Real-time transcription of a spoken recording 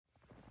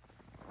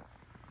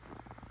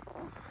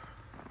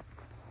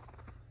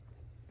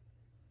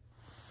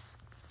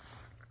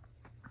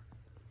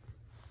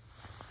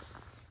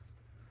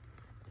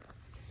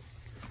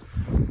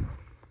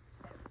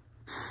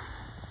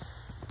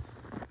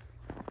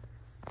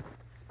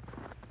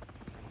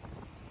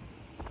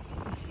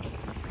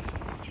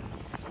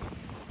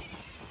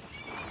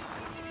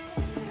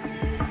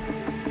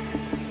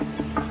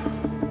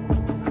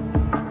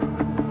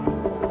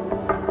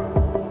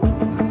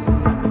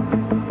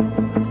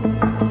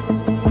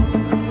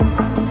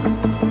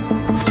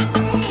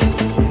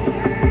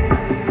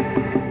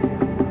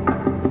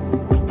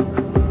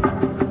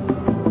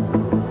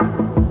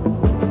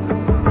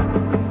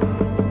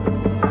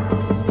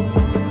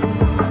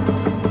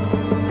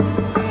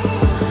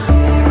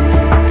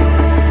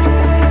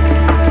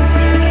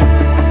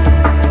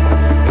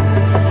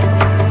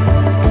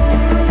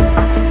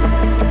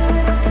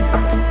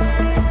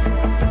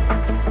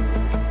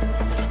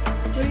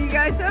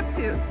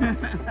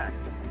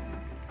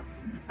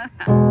So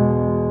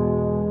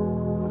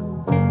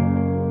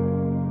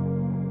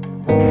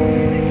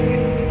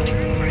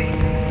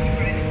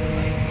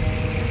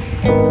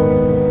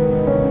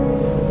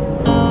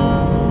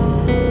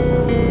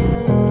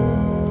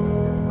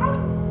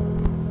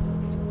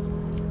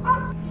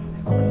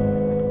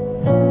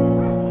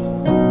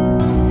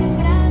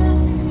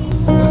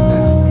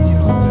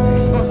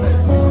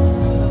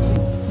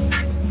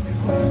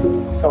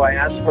I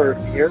asked for a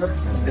beer,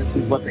 and this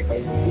is what they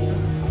gave me.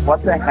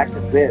 What the heck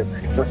is this?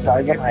 It's the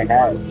size of my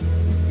head.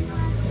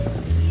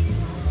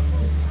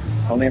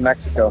 Only in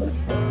Mexico.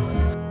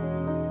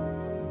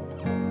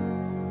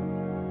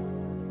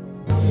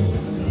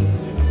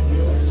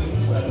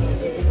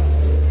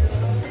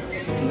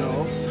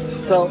 No.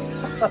 So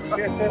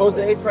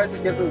Jose tries to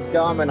get this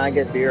gum, and I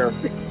get beer.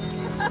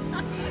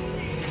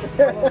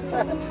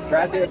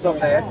 Gracias,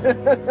 Jose.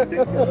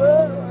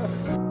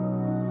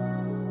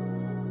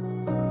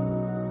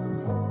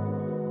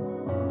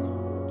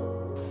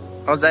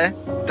 Jose,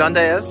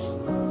 ¿dónde es?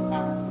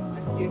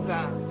 Aquí es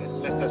la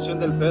estación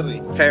del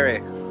ferry. Ferry.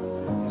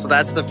 So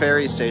that's the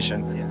ferry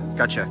station. Yeah.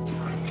 Gotcha.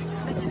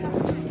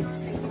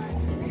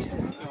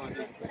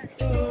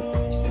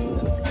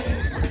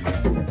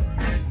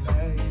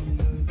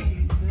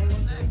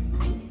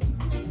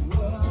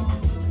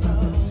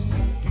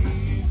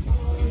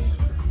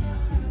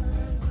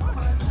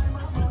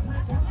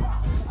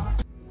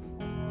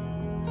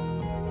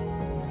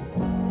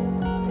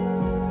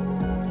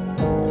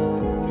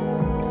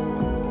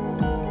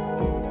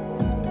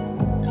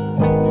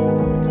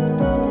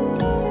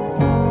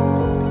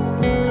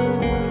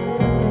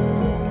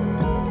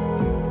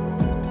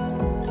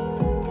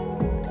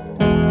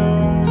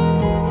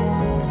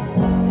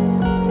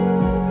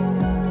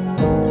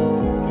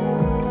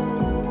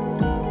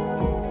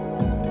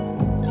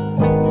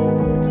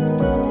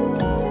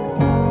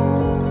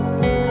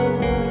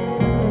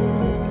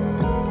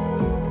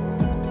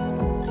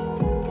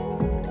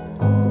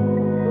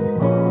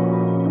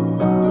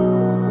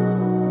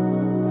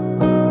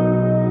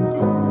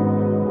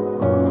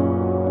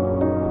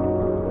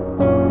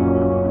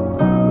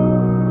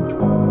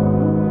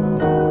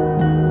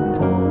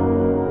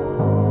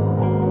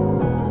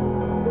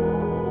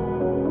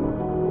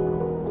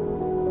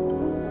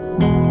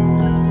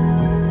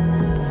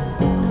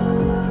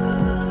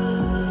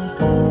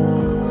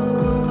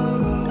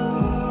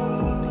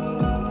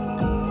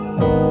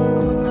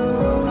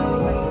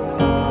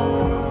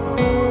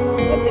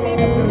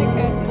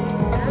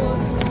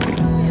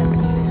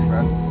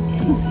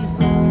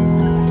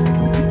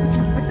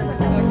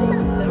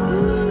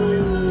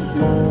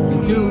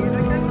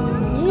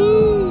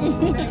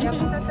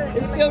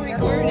 It's still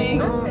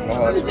recording. Oh,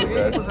 that's really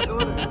good.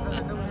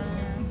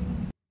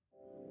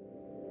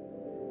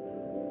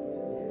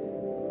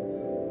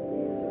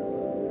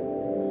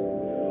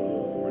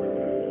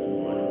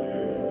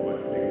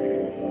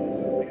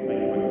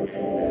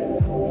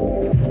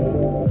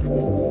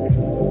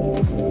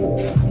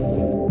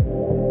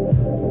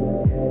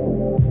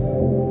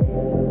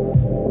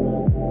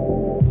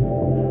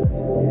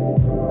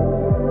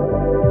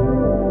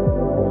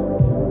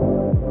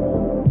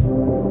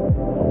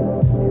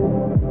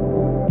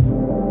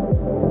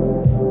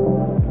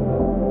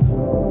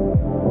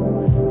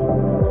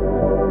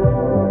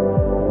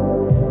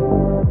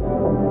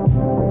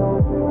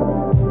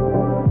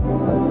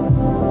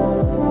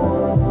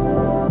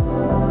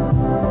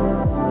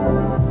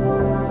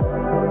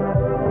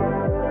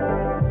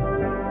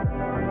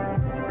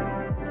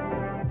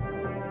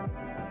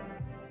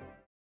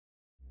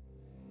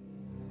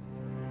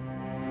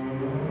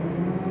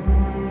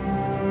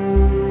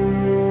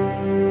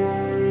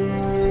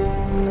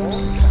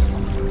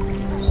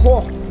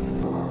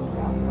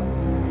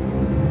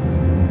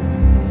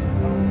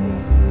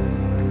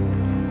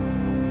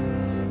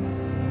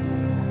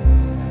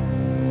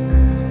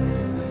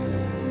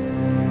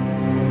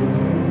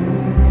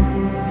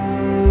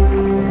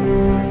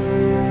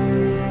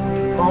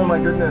 Oh my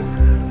goodness.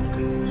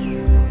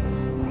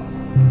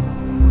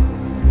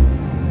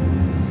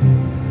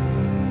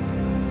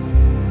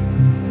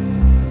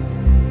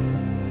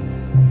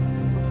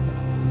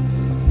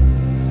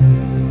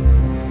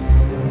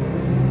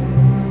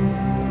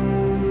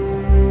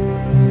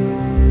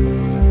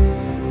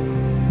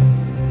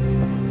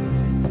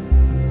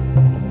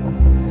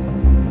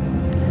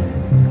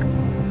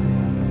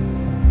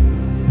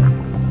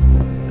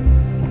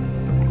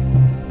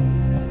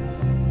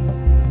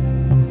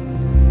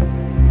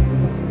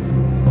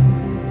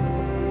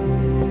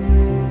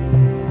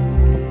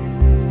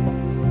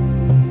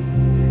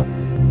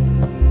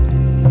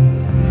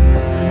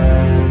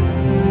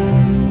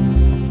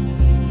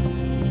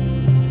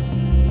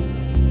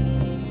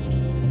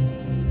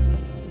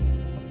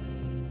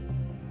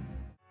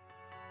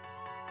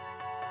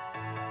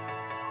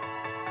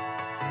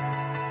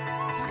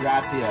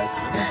 Gracias.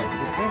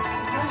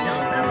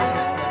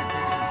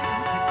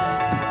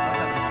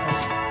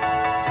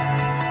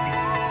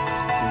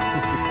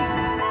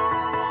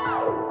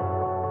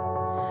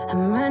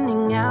 I'm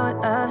running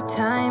out of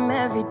time,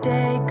 every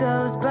day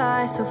goes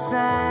by so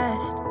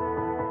fast.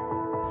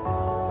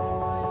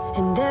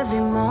 And every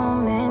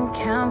moment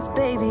counts,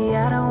 baby,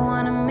 I don't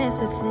wanna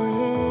miss a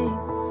thing.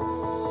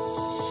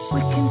 We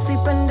can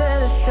sleep under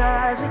the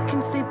stars, we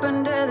can sleep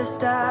under the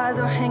stars,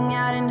 or hang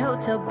out in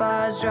hotel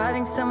bars,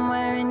 driving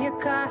somewhere in your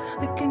car.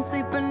 We can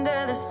sleep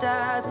under the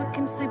stars, we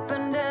can sleep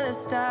under the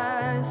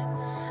stars,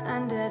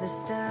 under the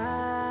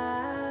stars.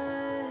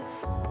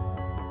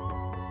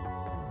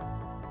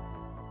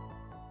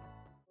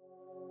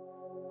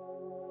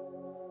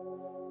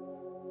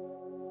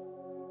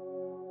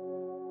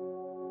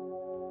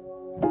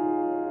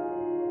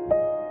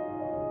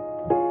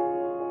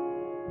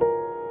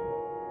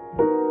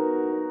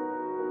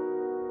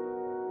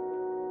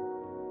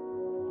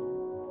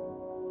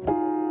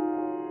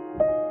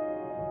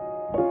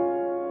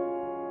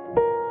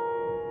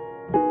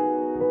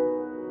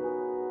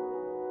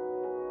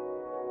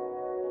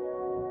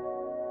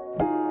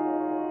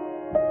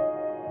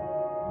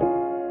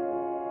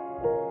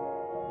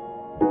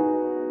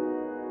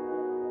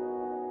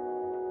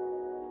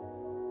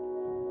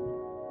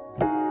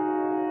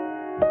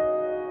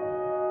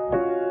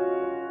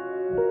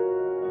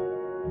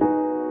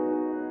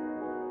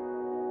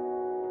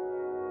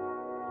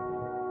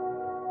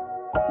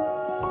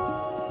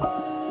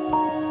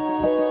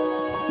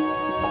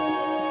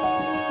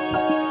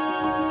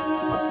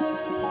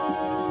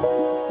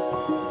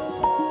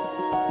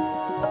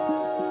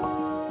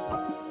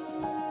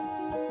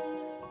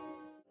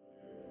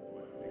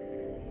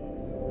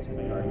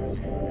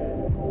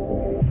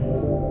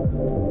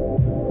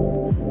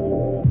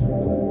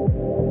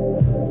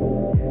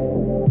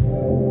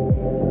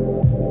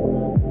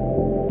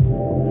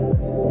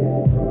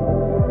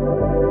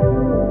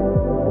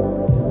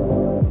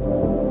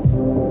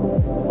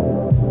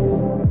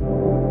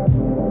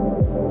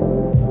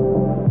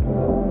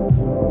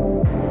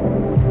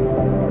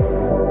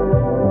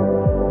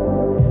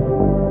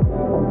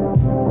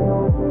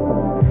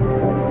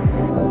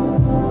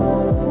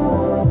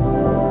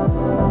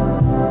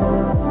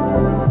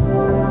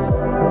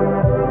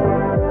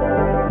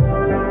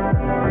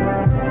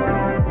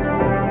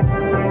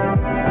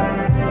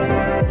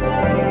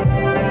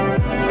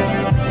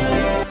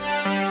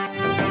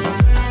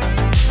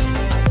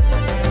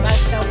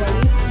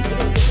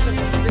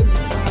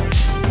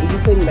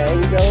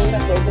 Mango,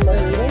 that's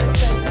over